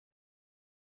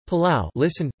Palau,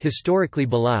 listen, historically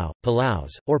Palau,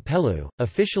 Palaus, or Pelu,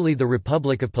 officially the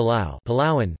Republic of Palau,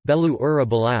 Palauan, Belu Ura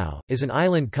Balau, is an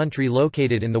island country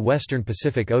located in the western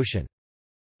Pacific Ocean.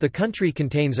 The country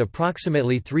contains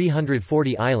approximately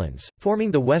 340 islands, forming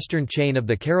the western chain of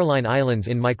the Caroline Islands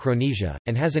in Micronesia,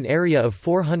 and has an area of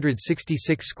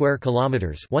 466 square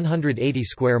kilometers, 180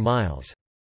 square miles.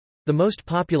 The most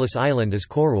populous island is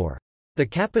Koror. The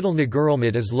capital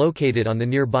Negurulmud is located on the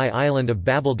nearby island of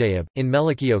Babeldaob, in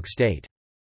Melakiok State.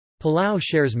 Palau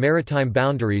shares maritime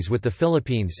boundaries with the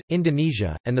Philippines,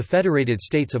 Indonesia, and the Federated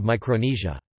States of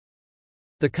Micronesia.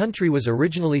 The country was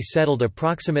originally settled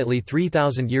approximately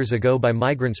 3,000 years ago by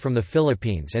migrants from the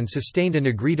Philippines and sustained a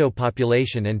Negrito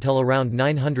population until around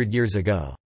 900 years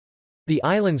ago. The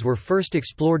islands were first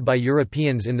explored by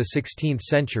Europeans in the 16th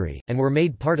century, and were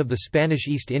made part of the Spanish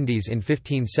East Indies in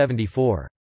 1574.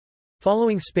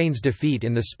 Following Spain's defeat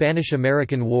in the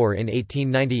Spanish–American War in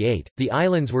 1898, the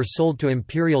islands were sold to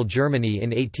Imperial Germany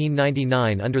in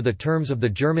 1899 under the terms of the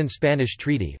German–Spanish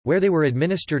Treaty, where they were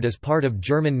administered as part of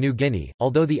German New Guinea,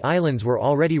 although the islands were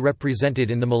already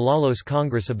represented in the Malolos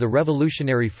Congress of the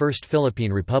Revolutionary First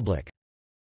Philippine Republic.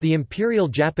 The Imperial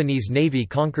Japanese Navy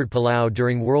conquered Palau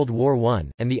during World War I,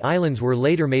 and the islands were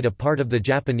later made a part of the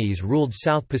Japanese-ruled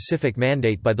South Pacific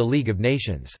Mandate by the League of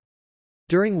Nations.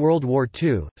 During World War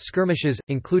II, skirmishes,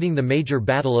 including the major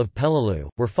Battle of Peleliu,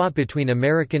 were fought between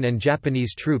American and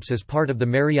Japanese troops as part of the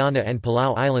Mariana and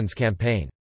Palau Islands campaign.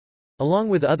 Along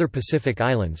with other Pacific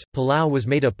islands, Palau was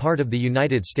made a part of the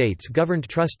United States-governed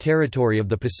Trust Territory of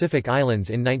the Pacific Islands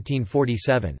in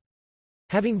 1947.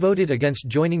 Having voted against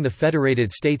joining the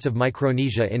Federated States of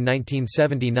Micronesia in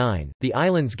 1979, the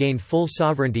islands gained full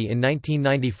sovereignty in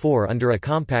 1994 under a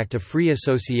compact of free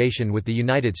association with the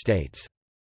United States.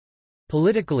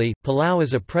 Politically, Palau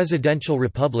is a presidential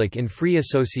republic in free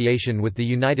association with the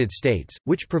United States,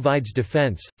 which provides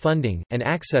defense, funding, and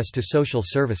access to social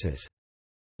services.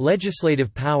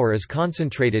 Legislative power is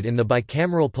concentrated in the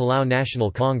bicameral Palau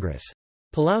National Congress.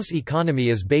 Palau's economy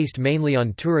is based mainly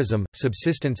on tourism,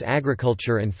 subsistence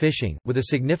agriculture and fishing, with a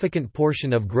significant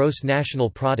portion of gross national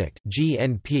product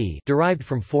 (GNP) derived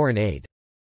from foreign aid.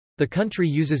 The country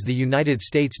uses the United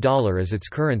States dollar as its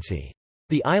currency.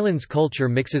 The island's culture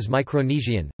mixes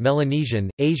Micronesian, Melanesian,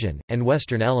 Asian, and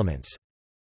Western elements.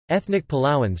 Ethnic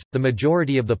Palauans, the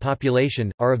majority of the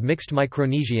population, are of mixed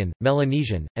Micronesian,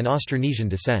 Melanesian, and Austronesian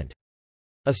descent.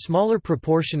 A smaller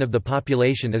proportion of the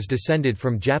population is descended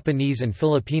from Japanese and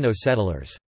Filipino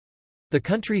settlers. The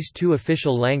country's two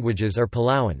official languages are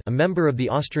Palauan, a member of the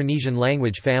Austronesian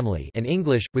language family, and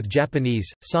English, with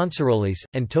Japanese, Sanseroles,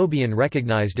 and Tobian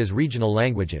recognized as regional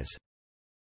languages.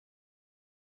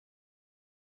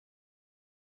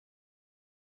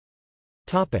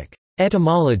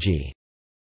 Etymology.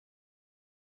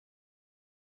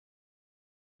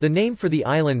 The name for the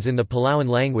islands in the Palauan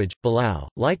language, Palau,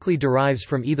 likely derives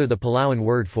from either the Palauan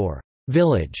word for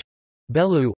village,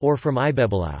 Belu, or from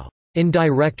Ibebalau,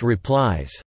 indirect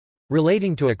replies,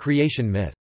 relating to a creation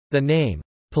myth. The name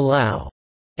Palau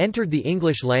entered the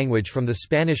English language from the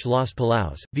Spanish Los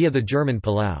Palaus, via the German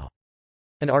Palau.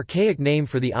 An archaic name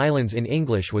for the islands in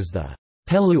English was the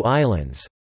Pelu Islands.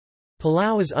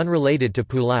 Palau is unrelated to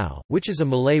Pulau, which is a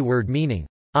Malay word meaning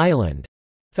island,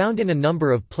 found in a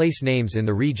number of place names in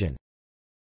the region.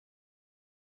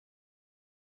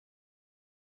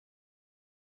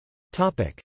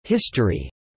 History.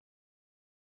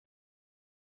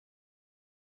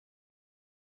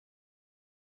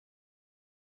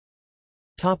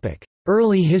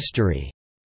 Early history.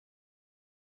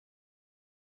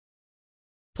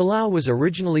 Palau was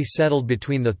originally settled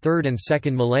between the 3rd and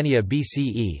 2nd millennia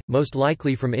BCE, most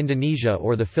likely from Indonesia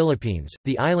or the Philippines.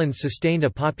 The islands sustained a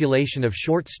population of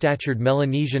short-statured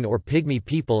Melanesian or Pygmy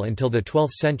people until the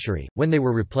 12th century, when they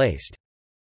were replaced.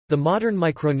 The modern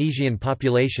Micronesian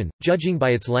population, judging by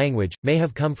its language, may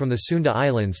have come from the Sunda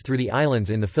Islands through the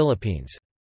islands in the Philippines.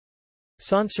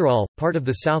 Sanseroles, part of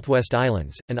the Southwest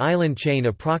Islands, an island chain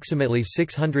approximately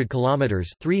 600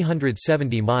 kilometers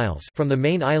 (370 miles) from the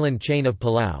main island chain of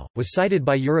Palau, was sighted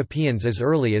by Europeans as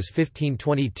early as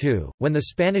 1522, when the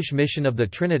Spanish mission of the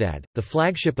Trinidad, the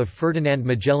flagship of Ferdinand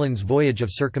Magellan's voyage of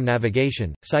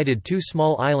circumnavigation, sighted two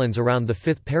small islands around the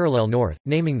 5th parallel north,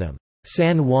 naming them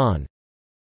San Juan.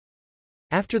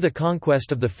 After the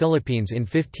conquest of the Philippines in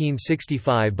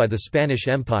 1565 by the Spanish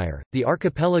Empire, the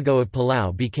archipelago of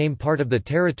Palau became part of the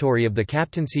territory of the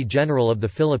Captaincy General of the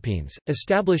Philippines,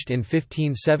 established in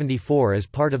 1574 as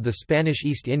part of the Spanish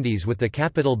East Indies with the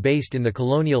capital based in the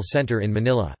colonial center in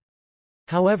Manila.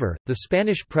 However, the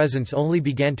Spanish presence only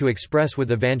began to express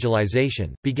with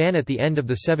evangelization, began at the end of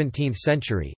the 17th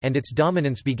century, and its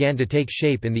dominance began to take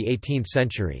shape in the 18th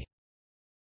century.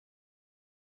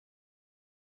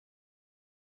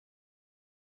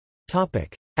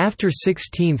 After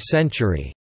 16th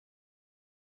century.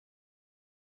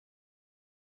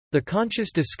 The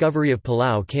conscious discovery of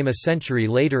Palau came a century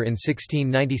later in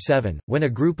 1697, when a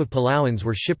group of Palauans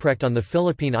were shipwrecked on the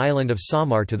Philippine island of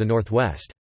Samar to the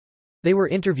northwest. They were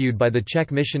interviewed by the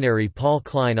Czech missionary Paul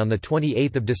Klein on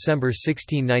 28 December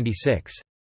 1696.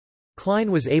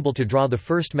 Klein was able to draw the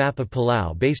first map of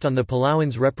Palau based on the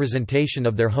Palauans' representation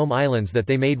of their home islands that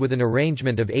they made with an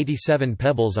arrangement of 87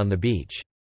 pebbles on the beach.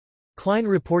 Klein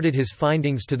reported his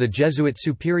findings to the Jesuit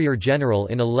Superior General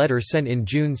in a letter sent in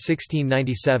June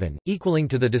 1697, equaling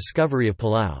to the discovery of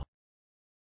Palau.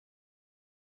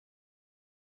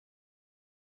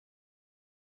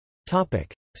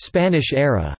 Spanish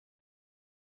era.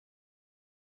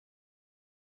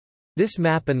 This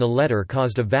map and the letter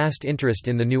caused a vast interest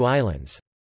in the new islands.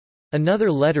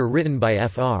 Another letter written by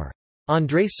Fr.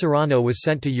 Andrés Serrano was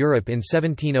sent to Europe in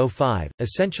 1705,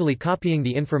 essentially copying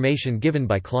the information given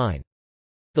by Klein.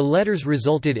 The letters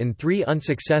resulted in 3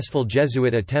 unsuccessful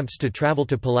Jesuit attempts to travel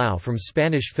to Palau from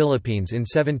Spanish Philippines in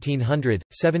 1700,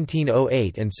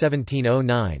 1708 and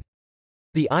 1709.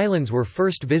 The islands were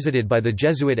first visited by the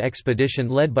Jesuit expedition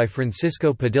led by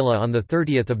Francisco Padilla on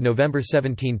 30 November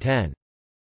 1710.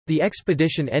 The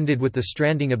expedition ended with the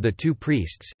stranding of the 2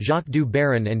 priests, Jacques du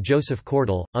Baron and Joseph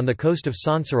Cordel, on the coast of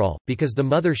Sonserol, because the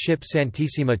mother ship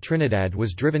Santissima Trinidad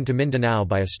was driven to Mindanao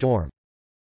by a storm.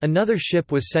 Another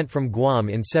ship was sent from Guam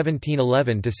in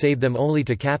 1711 to save them only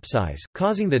to capsize,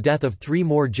 causing the death of 3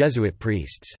 more Jesuit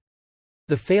priests.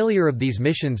 The failure of these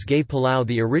missions gave Palau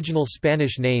the original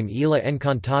Spanish name Isla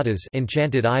Encantadas,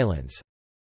 Enchanted Islands.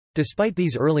 Despite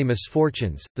these early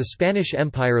misfortunes, the Spanish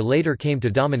Empire later came to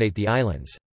dominate the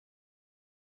islands.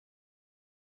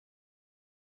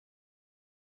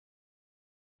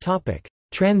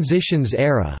 Transitions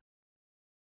era.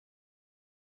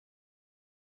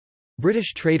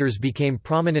 British traders became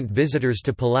prominent visitors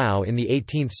to Palau in the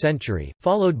 18th century,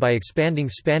 followed by expanding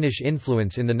Spanish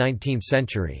influence in the 19th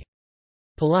century.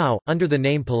 Palau, under the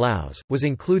name Palaus, was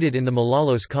included in the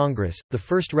Malolos Congress, the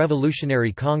first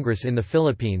revolutionary congress in the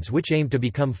Philippines which aimed to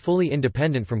become fully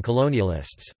independent from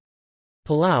colonialists.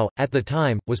 Palau, at the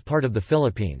time, was part of the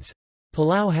Philippines.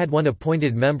 Palau had 1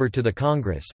 appointed member to the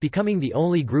Congress, becoming the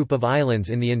only group of islands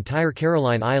in the entire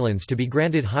Caroline Islands to be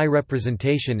granted high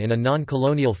representation in a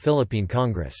non-colonial Philippine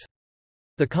Congress.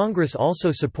 The Congress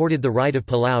also supported the right of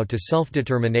Palau to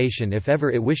self-determination if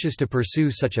ever it wishes to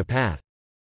pursue such a path.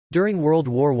 During World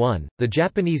War I, the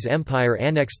Japanese Empire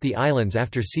annexed the islands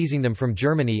after seizing them from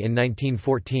Germany in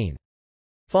 1914.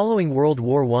 Following World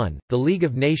War I, the League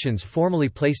of Nations formally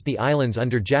placed the islands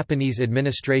under Japanese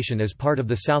administration as part of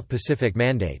the South Pacific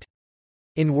Mandate.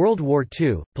 In World War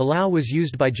II, Palau was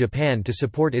used by Japan to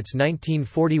support its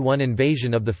 1941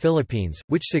 invasion of the Philippines,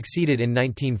 which succeeded in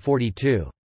 1942.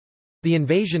 The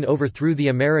invasion overthrew the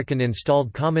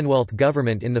American-installed Commonwealth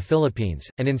government in the Philippines,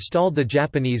 and installed the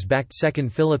Japanese-backed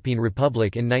Second Philippine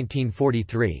Republic in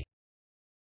 1943.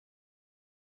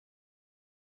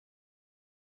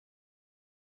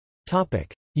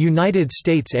 United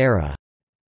States era.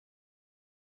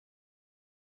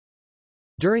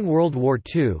 During World War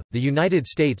II, the United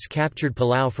States captured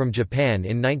Palau from Japan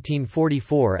in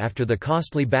 1944 after the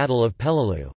costly Battle of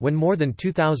Peleliu, when more than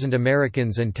 2,000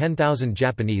 Americans and 10,000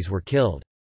 Japanese were killed.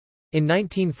 In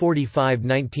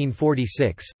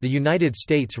 1945–1946, the United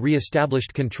States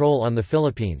re-established control on the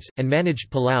Philippines, and managed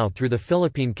Palau through the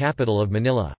Philippine capital of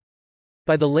Manila.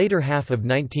 By the later half of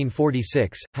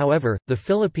 1946, however, the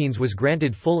Philippines was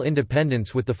granted full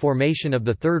independence with the formation of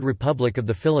the Third Republic of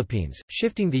the Philippines,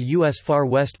 shifting the U.S. Far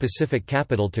West Pacific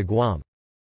capital to Guam.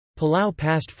 Palau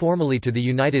passed formally to the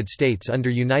United States under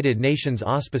United Nations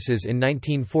auspices in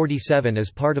 1947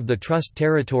 as part of the Trust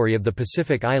Territory of the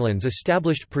Pacific Islands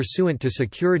established pursuant to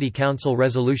Security Council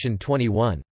Resolution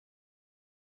 21.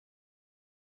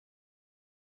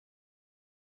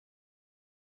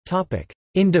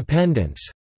 Independence.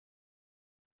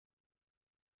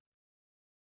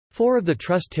 4 of the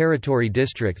Trust Territory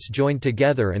districts joined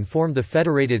together and formed the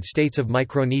Federated States of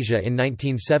Micronesia in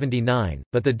 1979,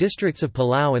 but the districts of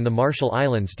Palau and the Marshall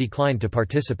Islands declined to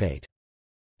participate.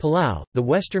 Palau, the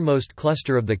westernmost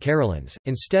cluster of the Carolines,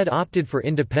 instead opted for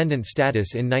independent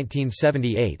status in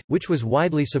 1978, which was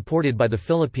widely supported by the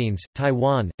Philippines,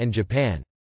 Taiwan, and Japan.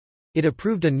 It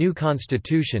approved a new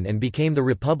constitution and became the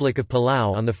Republic of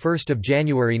Palau on 1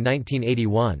 January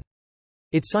 1981.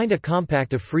 It signed a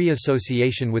compact of free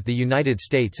association with the United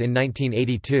States in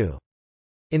 1982.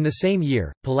 In the same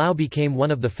year, Palau became one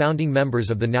of the founding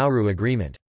members of the Nauru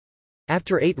Agreement.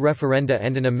 After 8 referenda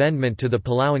and an amendment to the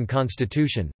Palauan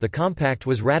constitution, the compact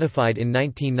was ratified in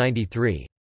 1993.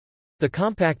 The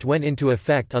compact went into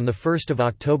effect on 1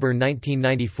 October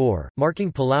 1994,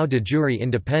 marking Palau de jure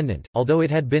independent, although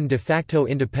it had been de facto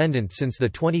independent since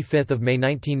 25 May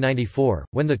 1994,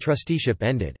 when the trusteeship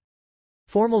ended.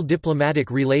 Formal diplomatic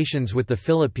relations with the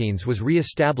Philippines was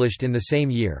re-established in the same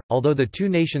year, although the two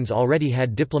nations already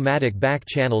had diplomatic back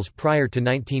channels prior to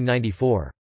 1994.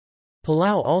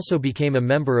 Palau also became a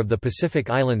member of the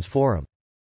Pacific Islands Forum.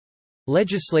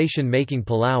 Legislation making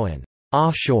Palau an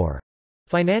offshore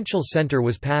financial center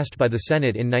was passed by the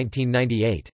Senate in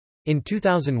 1998. In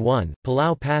 2001,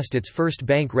 Palau passed its first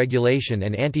bank regulation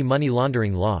and anti-money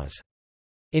laundering laws.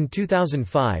 In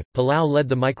 2005, Palau led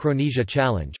the Micronesia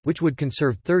Challenge, which would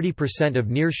conserve 30% of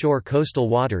nearshore coastal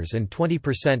waters and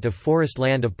 20% of forest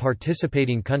land of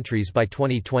participating countries by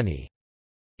 2020.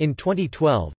 In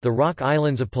 2012, the Rock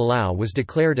Islands of Palau was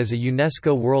declared as a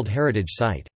UNESCO World Heritage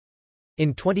Site.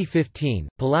 In 2015,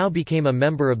 Palau became a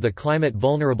member of the Climate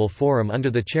Vulnerable Forum under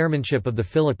the chairmanship of the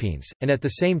Philippines, and at the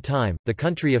same time, the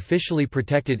country officially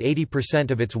protected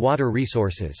 80% of its water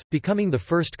resources, becoming the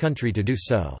first country to do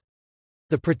so.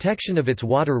 The protection of its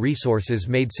water resources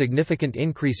made significant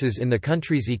increases in the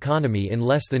country's economy in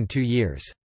less than 2 years.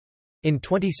 In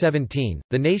 2017,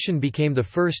 the nation became the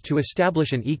first to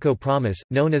establish an eco-promise,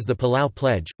 known as the Palau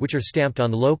Pledge, which are stamped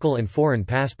on local and foreign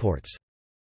passports.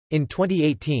 In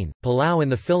 2018, Palau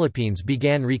and the Philippines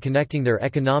began reconnecting their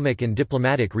economic and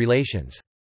diplomatic relations.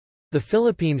 The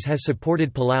Philippines has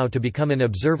supported Palau to become an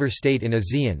observer state in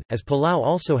ASEAN, as Palau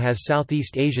also has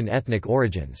Southeast Asian ethnic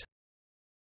origins.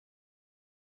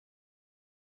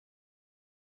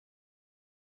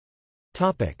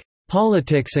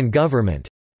 Politics and government.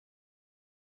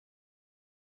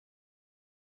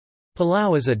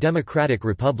 Palau is a democratic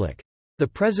republic. The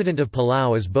President of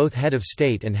Palau is both head of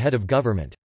state and head of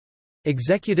government.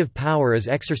 Executive power is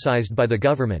exercised by the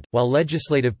government, while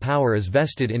legislative power is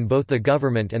vested in both the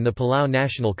government and the Palau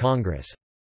National Congress.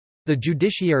 The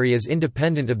judiciary is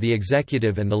independent of the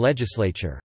executive and the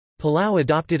legislature. Palau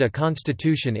adopted a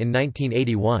constitution in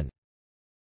 1981.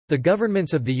 The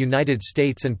governments of the United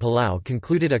States and Palau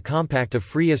concluded a Compact of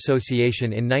Free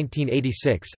Association in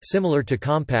 1986, similar to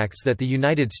compacts that the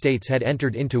United States had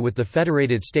entered into with the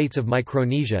Federated States of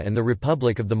Micronesia and the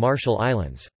Republic of the Marshall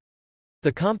Islands.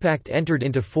 The compact entered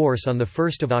into force on 1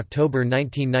 October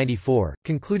 1994,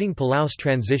 concluding Palau's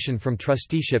transition from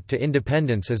trusteeship to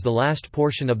independence as the last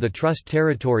portion of the trust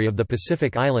territory of the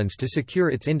Pacific Islands to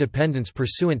secure its independence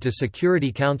pursuant to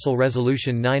Security Council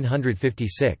Resolution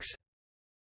 956.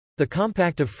 The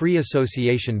Compact of Free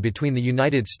Association between the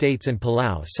United States and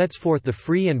Palau sets forth the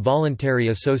free and voluntary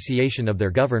association of their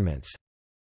governments.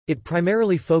 It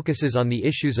primarily focuses on the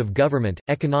issues of government,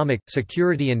 economic,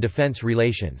 security and defense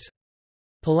relations.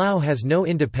 Palau has no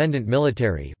independent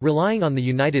military, relying on the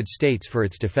United States for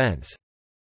its defense.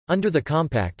 Under the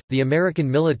compact, the American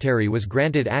military was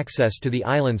granted access to the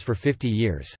islands for 50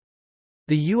 years.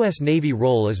 The U.S. Navy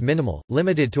role is minimal,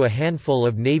 limited to a handful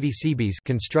of Navy Seabees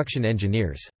construction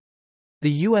engineers. The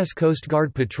U.S. Coast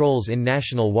Guard patrols in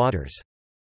national waters.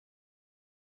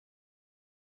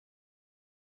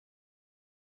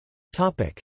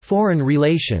 Foreign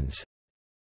relations.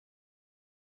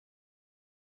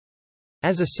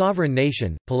 As a sovereign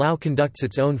nation, Palau conducts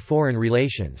its own foreign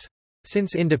relations.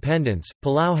 Since independence,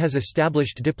 Palau has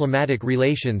established diplomatic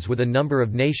relations with a number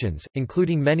of nations,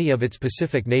 including many of its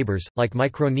Pacific neighbors, like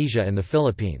Micronesia and the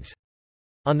Philippines.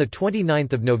 On 29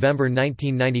 November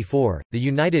 1994, the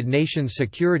United Nations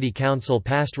Security Council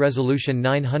passed Resolution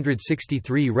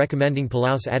 963 recommending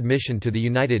Palau's admission to the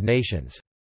United Nations.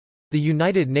 The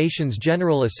United Nations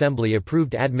General Assembly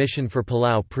approved admission for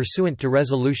Palau pursuant to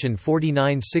Resolution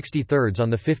 4963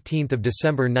 on 15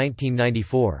 December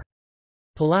 1994.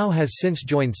 Palau has since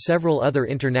joined several other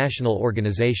international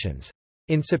organizations.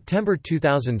 In September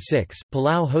 2006,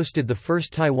 Palau hosted the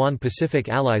first Taiwan-Pacific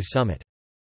Allies Summit.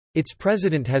 Its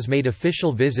president has made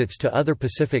official visits to other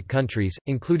Pacific countries,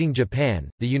 including Japan.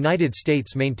 The United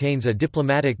States maintains a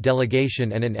diplomatic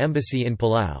delegation and an embassy in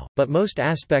Palau, but most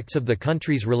aspects of the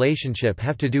country's relationship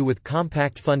have to do with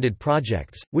compact-funded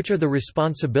projects, which are the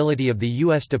responsibility of the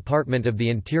U.S. Department of the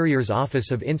Interior's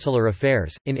Office of Insular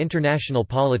Affairs. In international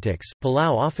politics,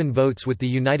 Palau often votes with the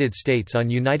United States on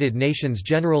United Nations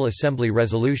General Assembly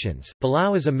resolutions.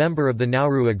 Palau is a member of the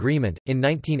Nauru Agreement. In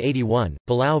 1981,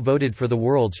 Palau voted for the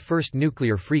world's first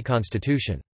nuclear-free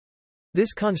constitution.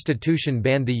 This constitution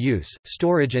banned the use,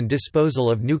 storage and disposal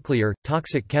of nuclear,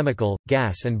 toxic chemical,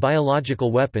 gas and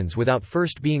biological weapons without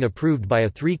first being approved by a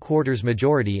 3/4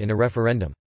 majority in a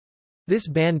referendum. This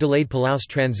ban delayed Palau's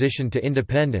transition to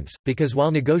independence, because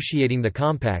while negotiating the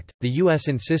compact, the U.S.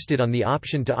 insisted on the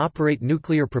option to operate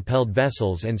nuclear-propelled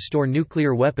vessels and store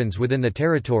nuclear weapons within the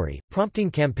territory,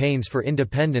 prompting campaigns for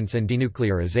independence and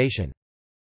denuclearization.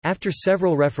 After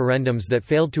several referendums that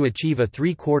failed to achieve a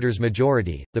three-quarters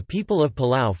majority, the people of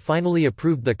Palau finally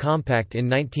approved the compact in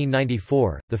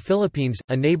 1994. The Philippines,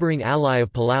 a neighboring ally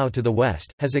of Palau to the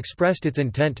west, has expressed its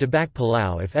intent to back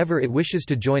Palau if ever it wishes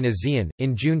to join ASEAN.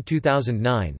 In June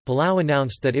 2009, Palau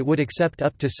announced that it would accept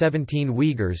up to 17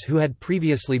 Uyghurs who had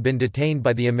previously been detained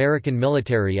by the American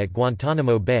military at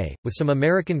Guantanamo Bay, with some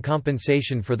American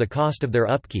compensation for the cost of their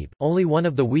upkeep. Only one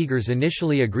of the Uyghurs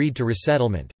initially agreed to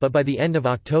resettlement, but by the end of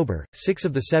October, 6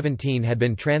 of the 17 had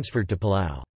been transferred to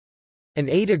Palau. An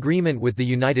aid agreement with the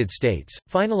United States,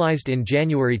 finalized in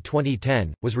January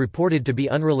 2010, was reported to be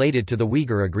unrelated to the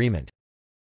Uyghur Agreement.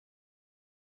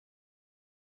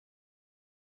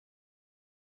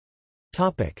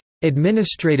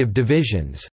 Administrative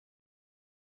divisions.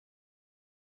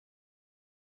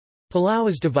 Palau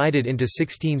is divided into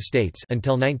 16 states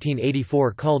until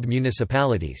 1984 called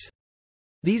municipalities.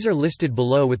 These are listed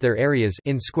below with their areas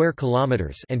in square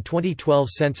kilometers and 2012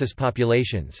 census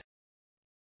populations.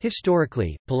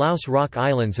 Historically, Palau's Rock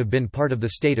Islands have been part of the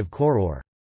state of Koror.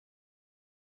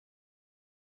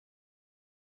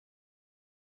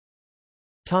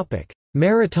 Topic: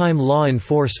 Maritime law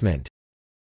enforcement.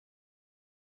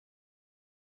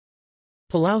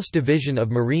 Palau's Division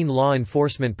of Marine Law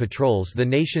Enforcement patrols the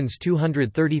nation's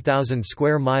 230,000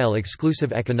 square mile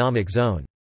exclusive economic zone.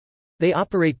 They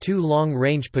operate 2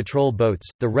 long-range patrol boats,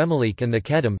 the Remalik and the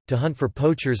Kedem, to hunt for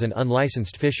poachers and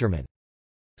unlicensed fishermen.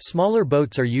 Smaller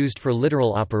boats are used for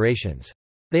littoral operations.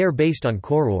 They are based on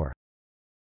Koror.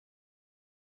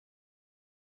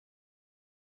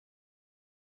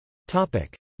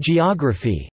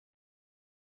 Geography.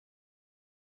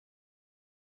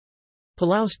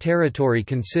 Palau's territory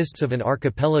consists of an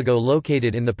archipelago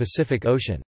located in the Pacific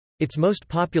Ocean. Its most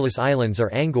populous islands are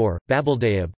Angkor,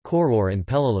 Babeldaob, Koror and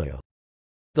Peleliu.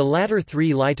 The latter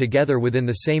three lie together within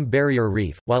the same barrier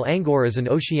reef, while Angkor is an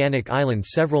oceanic island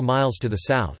several miles to the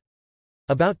south.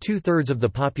 About 2/3 of the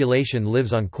population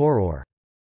lives on Koror.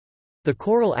 The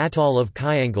coral atoll of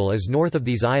Kyangal is north of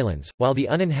these islands, while the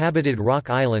uninhabited Rock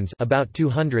Islands, about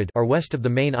 200, are west of the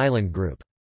main island group.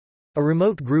 A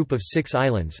remote group of 6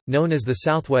 islands, known as the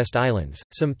Southwest Islands,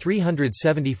 some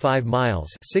 375 miles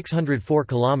 (604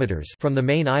 kilometers) from the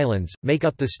main islands, make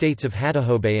up the states of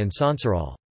Hattahobei and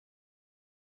Sonsaral.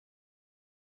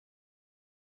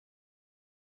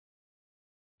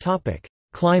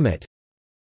 Climate.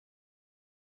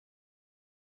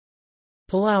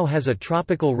 Palau has a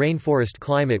tropical rainforest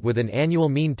climate with an annual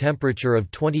mean temperature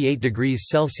of 28 degrees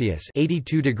Celsius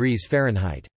 (82 degrees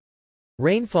Fahrenheit).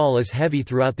 Rainfall is heavy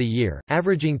throughout the year,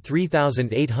 averaging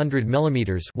 3,800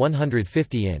 mm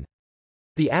 (150 in).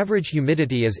 The average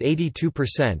humidity is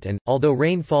 82% and, although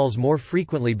rain falls more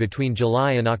frequently between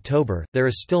July and October, there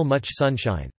is still much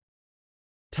sunshine.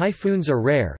 Typhoons are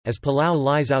rare, as Palau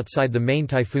lies outside the main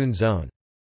typhoon zone.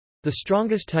 The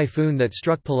strongest typhoon that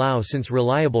struck Palau since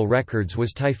reliable records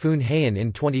was Typhoon Haiyan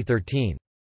in 2013.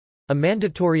 A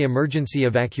mandatory emergency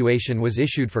evacuation was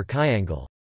issued for Kyangal.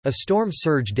 A storm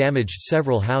surge damaged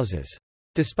several houses.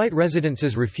 Despite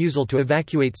residents' refusal to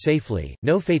evacuate safely,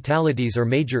 no fatalities or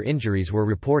major injuries were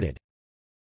reported.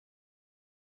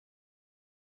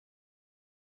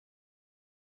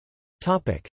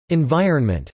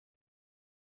 Environment.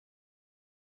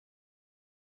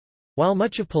 While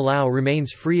much of Palau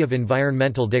remains free of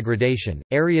environmental degradation,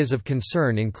 areas of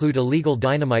concern include illegal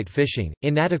dynamite fishing,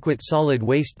 inadequate solid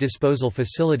waste disposal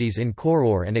facilities in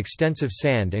Koror and extensive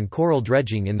sand and coral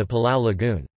dredging in the Palau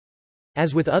Lagoon.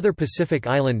 As with other Pacific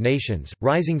Island nations,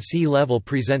 rising sea level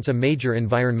presents a major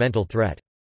environmental threat.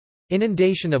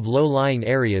 Inundation of low-lying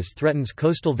areas threatens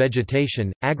coastal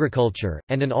vegetation, agriculture,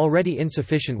 and an already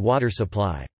insufficient water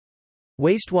supply.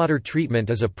 Wastewater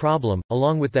treatment is a problem,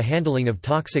 along with the handling of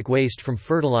toxic waste from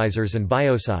fertilizers and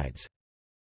biocides.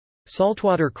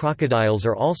 Saltwater crocodiles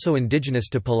are also indigenous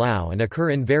to Palau and occur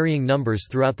in varying numbers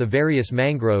throughout the various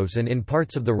mangroves and in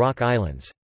parts of the Rock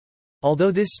Islands.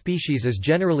 Although this species is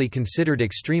generally considered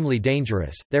extremely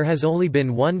dangerous, there has only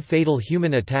been one fatal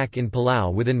human attack in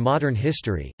Palau within modern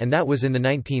history, and that was in the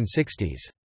 1960s.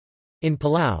 In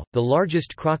Palau, the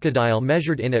largest crocodile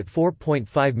measured in at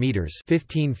 4.5 meters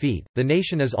 (15 feet). The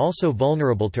nation is also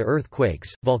vulnerable to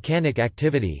earthquakes, volcanic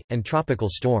activity, and tropical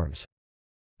storms.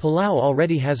 Palau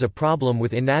already has a problem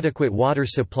with inadequate water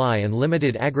supply and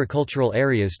limited agricultural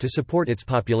areas to support its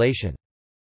population.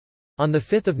 On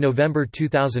 5 November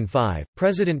 2005,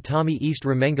 President Tommy East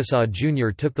Ramengasaw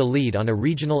Jr. took the lead on a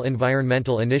regional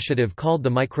environmental initiative called the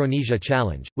Micronesia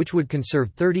Challenge, which would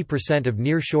conserve 30% of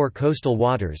nearshore coastal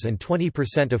waters and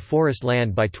 20% of forest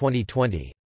land by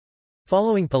 2020.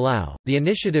 Following Palau, the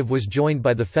initiative was joined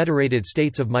by the Federated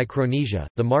States of Micronesia,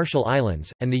 the Marshall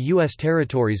Islands, and the U.S.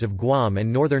 territories of Guam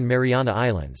and Northern Mariana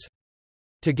Islands.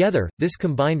 Together, this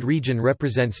combined region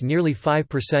represents nearly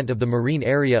 5% of the marine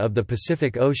area of the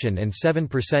Pacific Ocean and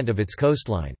 7% of its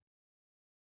coastline.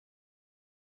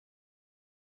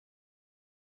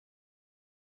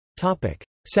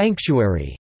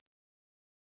 Sanctuary.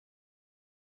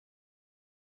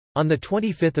 On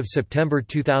 25 September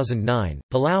 2009,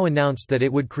 Palau announced that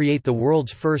it would create the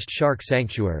world's first shark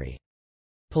sanctuary.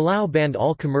 Palau banned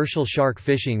all commercial shark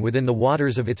fishing within the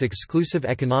waters of its Exclusive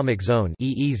Economic Zone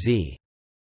 (EEZ).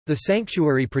 The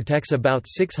sanctuary protects about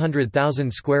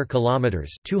 600,000 square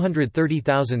kilometers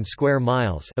 (230,000 square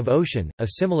miles) of ocean, a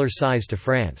similar size to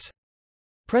France.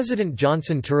 President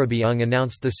Johnson Turabiung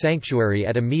announced the sanctuary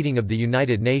at a meeting of the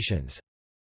United Nations.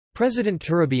 President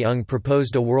Turabiung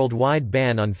proposed a worldwide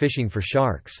ban on fishing for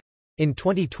sharks. In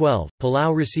 2012,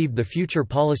 Palau received the Future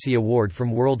Policy Award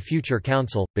from World Future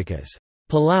Council, because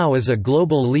Palau is a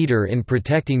global leader in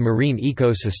protecting marine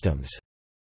ecosystems.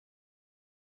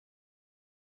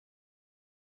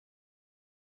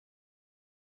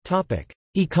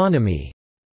 Economy.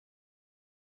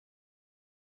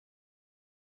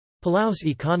 Palau's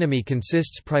economy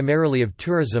consists primarily of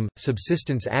tourism,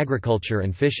 subsistence agriculture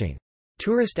and fishing.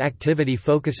 Tourist activity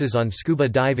focuses on scuba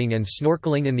diving and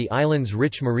snorkeling in the island's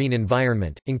rich marine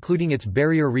environment, including its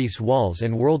barrier reefs walls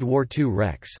and World War II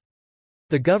wrecks.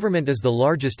 The government is the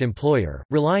largest employer,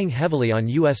 relying heavily on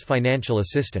U.S. financial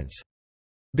assistance.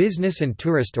 Business and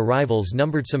tourist arrivals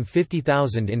numbered some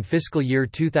 50,000 in fiscal year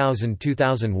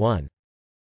 2000-2001.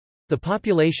 The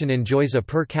population enjoys a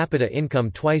per capita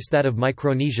income twice that of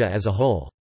Micronesia as a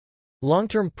whole.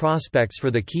 Long-term prospects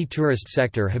for the key tourist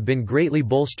sector have been greatly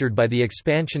bolstered by the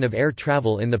expansion of air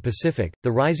travel in the Pacific,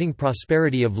 the rising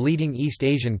prosperity of leading East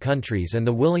Asian countries and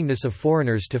the willingness of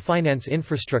foreigners to finance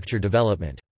infrastructure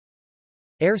development.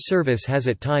 Air service has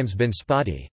at times been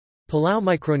spotty. Palau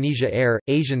Micronesia Air,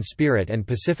 Asian Spirit and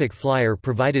Pacific Flyer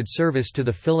provided service to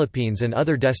the Philippines and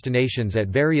other destinations at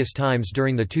various times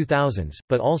during the 2000s,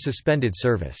 but all suspended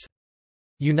service.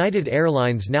 United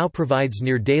Airlines now provides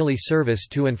near-daily service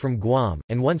to and from Guam,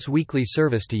 and once-weekly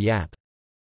service to Yap.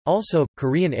 Also,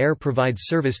 Korean Air provides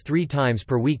service 3 times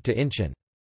per week to Incheon.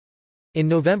 In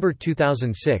November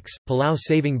 2006, Palau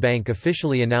Saving Bank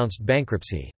officially announced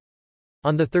bankruptcy.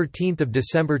 On 13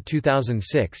 December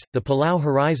 2006, the Palau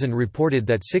Horizon reported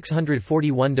that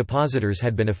 641 depositors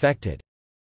had been affected.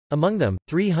 Among them,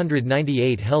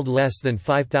 398 held less than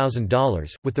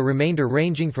 $5,000, with the remainder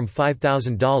ranging from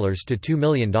 $5,000 to $2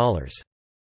 million.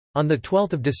 On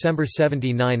 12 December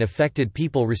 79 affected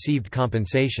people received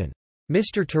compensation.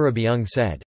 Mr. Turabiung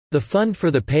said, "The fund for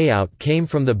the payout came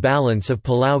from the balance of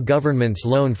Palau government's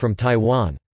loan from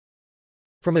Taiwan."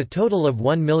 From a total of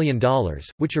 $1 million,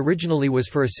 which originally was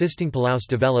for assisting Palau's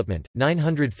development,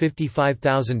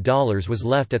 $955,000 was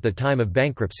left at the time of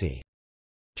bankruptcy.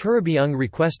 Turabiung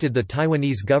requested the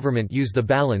Taiwanese government use the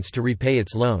balance to repay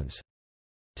its loans.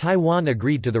 Taiwan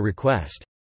agreed to the request.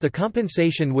 The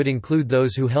compensation would include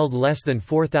those who held less than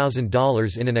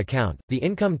 $4,000 in an account. The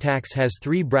income tax has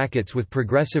 3 brackets with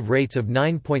progressive rates of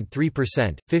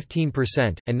 9.3%,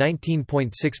 15%, and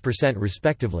 19.6%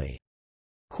 respectively.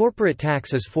 Corporate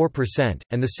tax is 4%,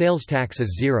 and the sales tax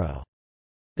is 0.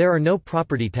 There are no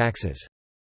property taxes.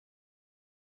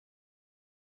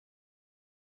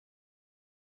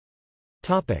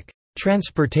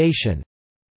 Transportation.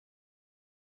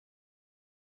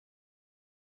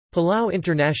 Palau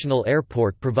International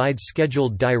Airport provides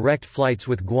scheduled direct flights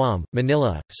with Guam,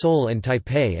 Manila, Seoul and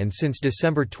Taipei, and since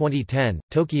December 2010,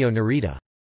 Tokyo Narita.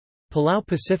 Palau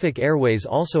Pacific Airways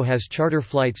also has charter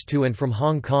flights to and from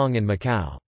Hong Kong and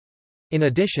Macau. In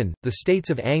addition, the states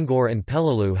of Angkor and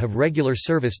Peleliu have regular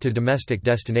service to domestic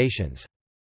destinations.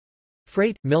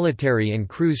 Freight, military and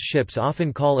cruise ships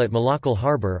often call at Malacca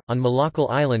Harbor, on Malacca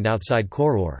Island outside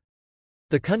Koror.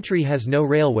 The country has no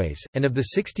railways, and of the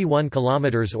 61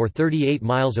 kilometers or 38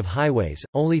 miles of highways,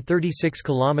 only 36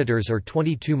 kilometers or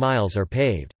 22 miles are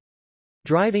paved.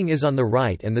 Driving is on the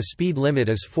right and the speed limit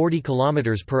is 40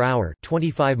 kilometers per hour,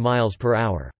 25 miles per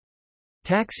hour.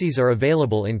 Taxis are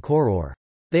available in Koror.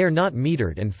 They are not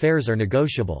metered and fares are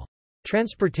negotiable.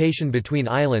 Transportation between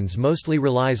islands mostly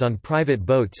relies on private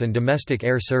boats and domestic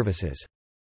air services.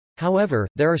 However,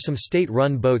 there are some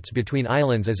state-run boats between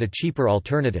islands as a cheaper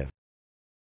alternative.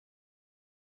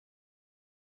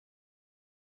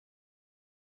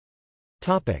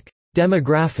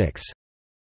 Demographics.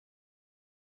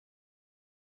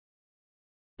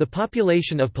 The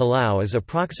population of Palau is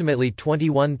approximately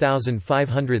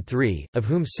 21,503, of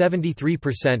whom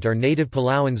 73% are native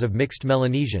Palauans of mixed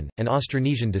Melanesian, and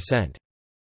Austronesian descent.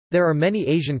 There are many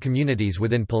Asian communities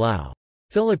within Palau.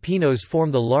 Filipinos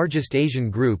form the largest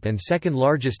Asian group and second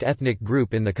largest ethnic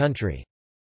group in the country.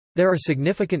 There are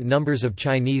significant numbers of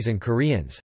Chinese and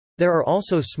Koreans. There are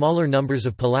also smaller numbers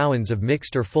of Palauans of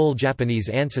mixed or full Japanese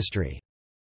ancestry.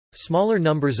 Smaller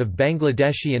numbers of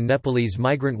Bangladeshi and Nepalese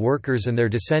migrant workers and their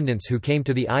descendants who came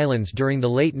to the islands during the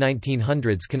late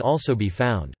 1900s can also be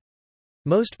found.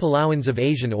 Most Palauans of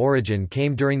Asian origin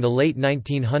came during the late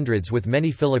 1900s, with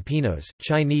many Filipinos,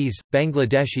 Chinese,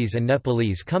 Bangladeshis and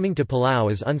Nepalese coming to Palau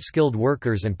as unskilled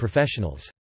workers and professionals.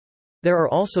 There are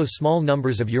also small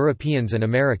numbers of Europeans and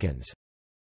Americans.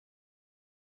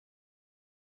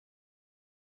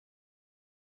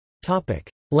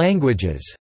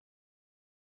 Languages.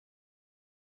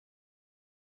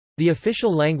 The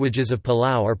official languages of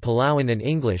Palau are Palauan and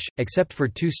English, except for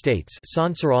two states,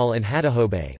 Sonsorol and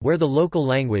Hattahobei, where the local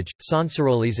language,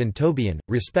 Sonsorolese and Tobian,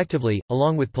 respectively,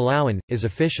 along with Palauan, is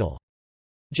official.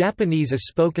 Japanese is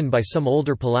spoken by some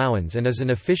older Palauans and is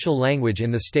an official language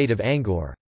in the state of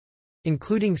Angkor.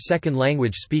 Including second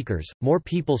language speakers, more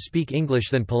people speak English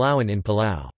than Palauan in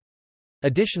Palau.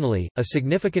 Additionally, a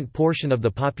significant portion of the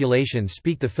population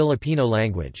speak the Filipino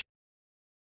language.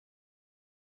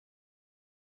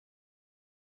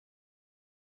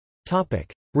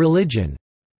 Religion.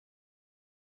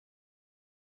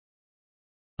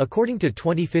 According to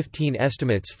 2015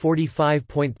 estimates,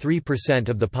 45.3%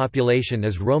 of the population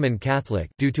is Roman Catholic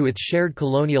due to its shared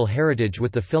colonial heritage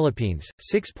with the Philippines,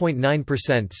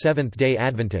 6.9% Seventh-day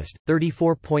Adventist,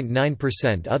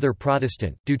 34.9% other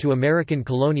Protestant due to American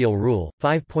colonial rule,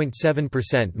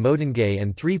 5.7% Modengay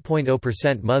and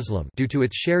 3.0% Muslim due to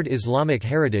its shared Islamic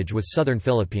heritage with southern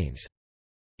Philippines.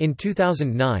 In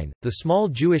 2009, the small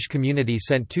Jewish community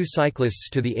sent 2 cyclists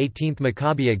to the 18th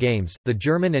Maccabea Games. The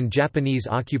German and Japanese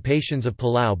occupations of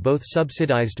Palau both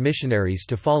subsidized missionaries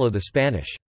to follow the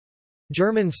Spanish.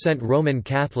 Germans sent Roman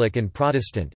Catholic and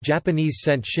Protestant, Japanese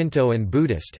sent Shinto and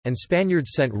Buddhist, and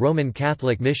Spaniards sent Roman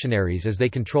Catholic missionaries as they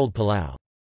controlled Palau.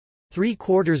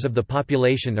 3/4 of the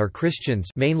population are Christians,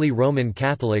 mainly Roman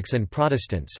Catholics and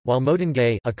Protestants, while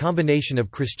Modengay, a combination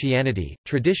of Christianity,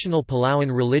 traditional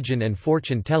Palauan religion and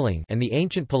fortune-telling, and the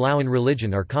ancient Palauan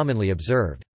religion are commonly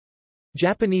observed.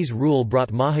 Japanese rule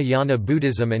brought Mahayana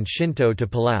Buddhism and Shinto to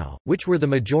Palau, which were the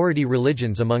majority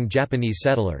religions among Japanese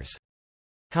settlers.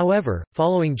 However,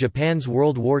 following Japan's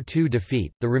World War II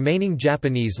defeat, the remaining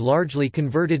Japanese largely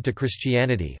converted to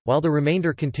Christianity, while the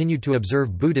remainder continued to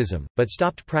observe Buddhism, but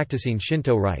stopped practicing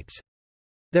Shinto rites.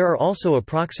 There are also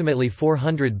approximately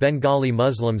 400 Bengali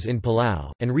Muslims in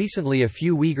Palau, and recently a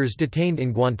few Uyghurs detained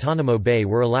in Guantanamo Bay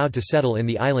were allowed to settle in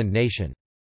the island nation.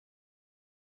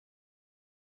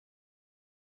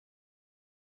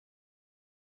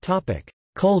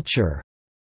 Culture.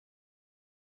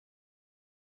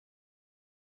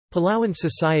 Palauan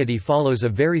society follows a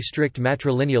very strict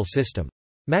matrilineal system.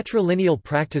 Matrilineal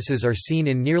practices are seen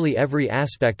in nearly every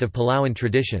aspect of Palauan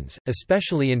traditions,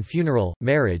 especially in funeral,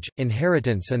 marriage,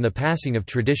 inheritance and the passing of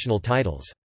traditional titles.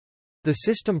 The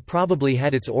system probably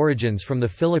had its origins from the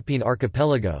Philippine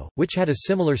archipelago, which had a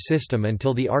similar system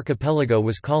until the archipelago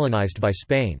was colonized by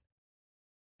Spain.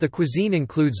 The cuisine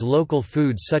includes local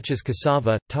foods such as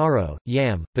cassava, taro,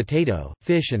 yam, potato,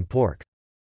 fish and pork.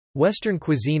 Western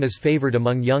cuisine is favored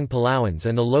among young Palauans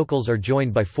and the locals are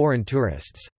joined by foreign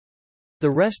tourists.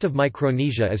 The rest of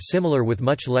Micronesia is similar with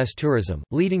much less tourism,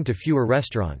 leading to fewer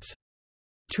restaurants.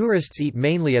 Tourists eat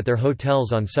mainly at their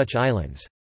hotels on such islands.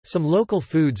 Some local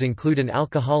foods include an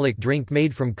alcoholic drink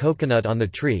made from coconut on the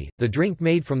tree, the drink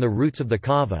made from the roots of the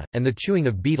kava, and the chewing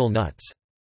of betel nuts.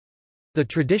 The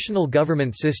traditional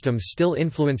government system still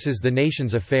influences the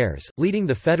nation's affairs, leading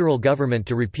the federal government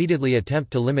to repeatedly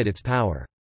attempt to limit its power.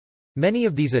 Many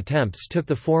of these attempts took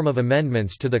the form of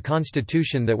amendments to the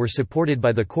constitution that were supported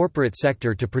by the corporate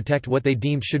sector to protect what they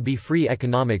deemed should be free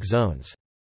economic zones.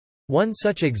 One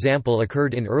such example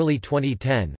occurred in early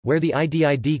 2010, where the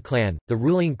Idid clan, the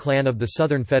ruling clan of the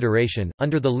Southern Federation,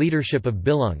 under the leadership of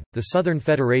Bilung, the Southern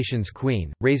Federation's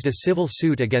queen, raised a civil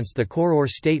suit against the Koror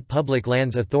State Public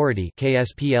Lands Authority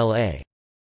 (KSPLA).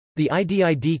 The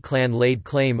Idid clan laid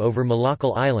claim over Malacca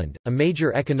Island, a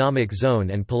major economic zone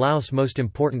and Palau's most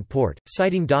important port,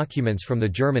 citing documents from the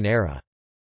German era.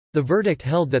 The verdict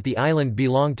held that the island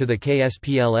belonged to the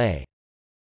KSPLA.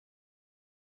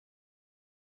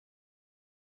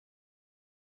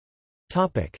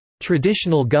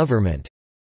 Traditional government.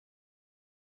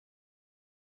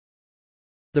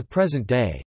 The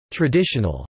present-day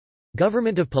traditional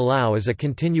government of Palau is a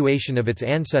continuation of its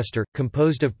ancestor,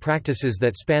 composed of practices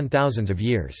that span thousands of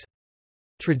years.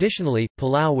 Traditionally,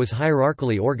 Palau was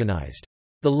hierarchically organized.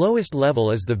 The lowest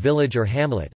level is the village or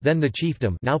hamlet, then the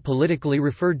chiefdom, now politically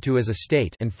referred to as a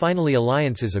state, and finally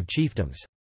alliances of chiefdoms.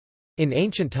 In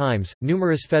ancient times,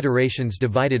 numerous federations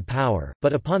divided power,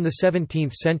 but upon the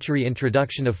 17th-century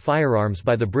introduction of firearms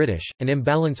by the British, an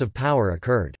imbalance of power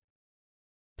occurred.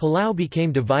 Palau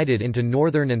became divided into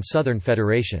northern and southern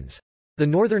federations. The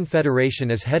Northern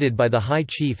Federation is headed by the High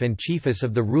Chief and Chiefess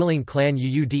of the ruling clan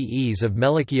Uudes of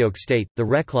Melikiok State, the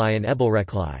Reklai and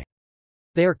Ebelreklai.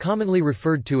 They are commonly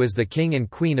referred to as the King and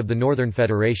Queen of the Northern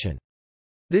Federation.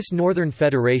 This Northern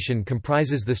Federation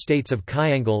comprises the states of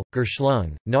Kyangal,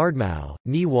 Gerslung, Nardmau,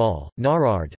 Niwal,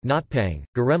 Narard, Notpang,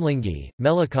 Garemlingi,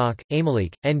 Melikok,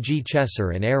 Amalik, Ng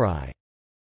Chesser and Arai.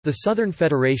 The Southern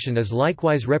Federation is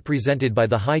likewise represented by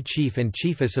the High Chief and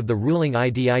Chiefess of the ruling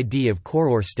Idid of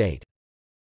Koror State.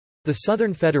 The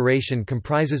Southern Federation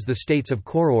comprises the states of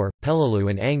Koror,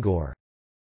 Pelelu and Angkor.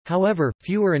 However,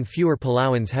 fewer and fewer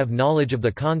Palauans have knowledge of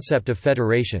the concept of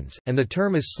federations, and the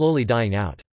term is slowly dying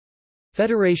out.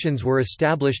 Federations were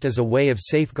established as a way of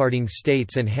safeguarding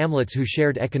states and hamlets who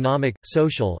shared economic,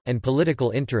 social, and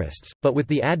political interests, but with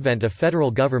the advent of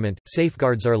federal government,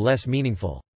 safeguards are less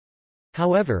meaningful.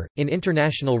 However, in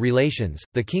international relations,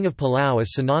 the King of Palau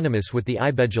is synonymous with the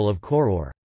Ibejel of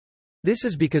Koror. This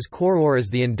is because Koror is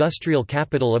the industrial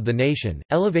capital of the nation,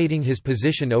 elevating his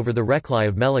position over the Reklai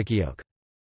of Melikiok.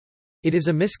 It is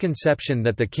a misconception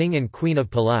that the King and Queen of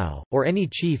Palau, or any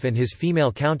chief and his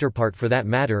female counterpart for that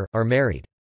matter, are married.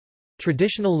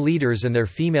 Traditional leaders and their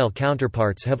female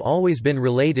counterparts have always been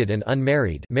related and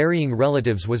unmarried. Marrying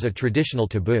relatives was a traditional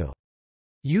taboo.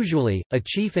 Usually, a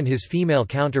chief and his female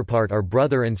counterpart are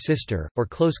brother and sister, or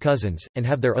close cousins, and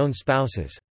have their own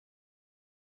spouses.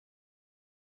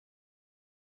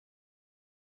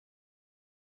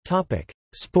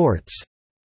 Sports.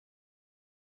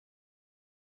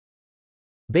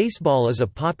 Baseball is a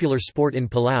popular sport in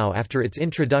Palau after its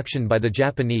introduction by the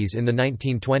Japanese in the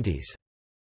 1920s.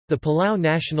 The Palau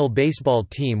national baseball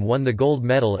team won the gold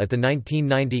medal at the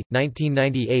 1990,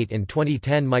 1998 and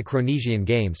 2010 Micronesian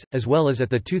Games, as well as at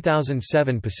the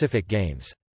 2007 Pacific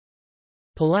Games.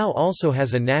 Palau also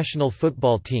has a national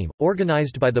football team,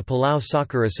 organized by the Palau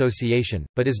Soccer Association,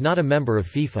 but is not a member of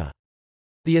FIFA.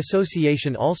 The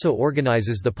association also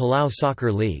organizes the Palau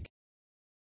Soccer League.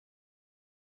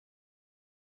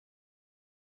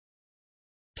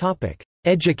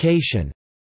 Education.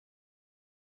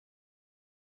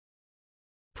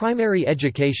 Primary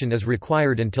education is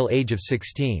required until age of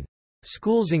 16.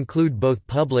 Schools include both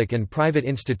public and private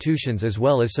institutions as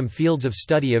well as some fields of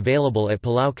study available at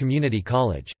Palau Community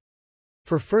College.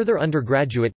 For further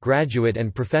undergraduate, graduate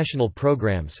and professional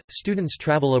programs, students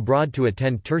travel abroad to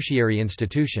attend tertiary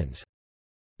institutions.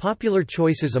 Popular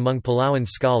choices among Palauan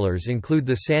scholars include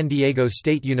the San Diego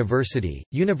State University,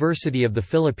 University of the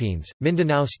Philippines,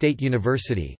 Mindanao State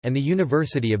University, and the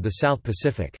University of the South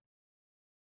Pacific.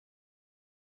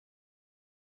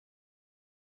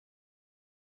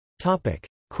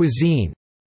 Cuisine.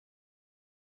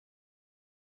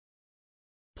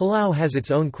 Palau has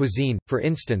its own cuisine, for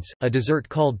instance, a dessert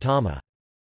called tama.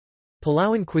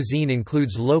 Palauan cuisine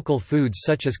includes local foods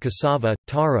such as cassava,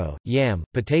 taro, yam,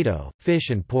 potato, fish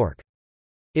and pork.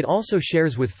 It also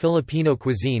shares with Filipino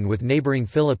cuisine with neighboring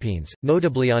Philippines,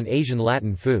 notably on Asian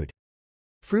Latin food.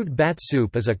 Fruit bat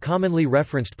soup is a commonly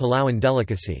referenced Palauan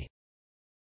delicacy.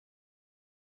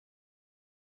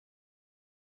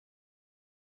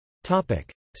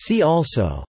 See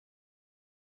also: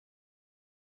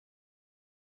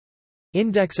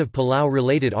 Index of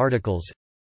Palau-related articles,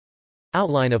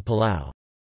 Outline of Palau.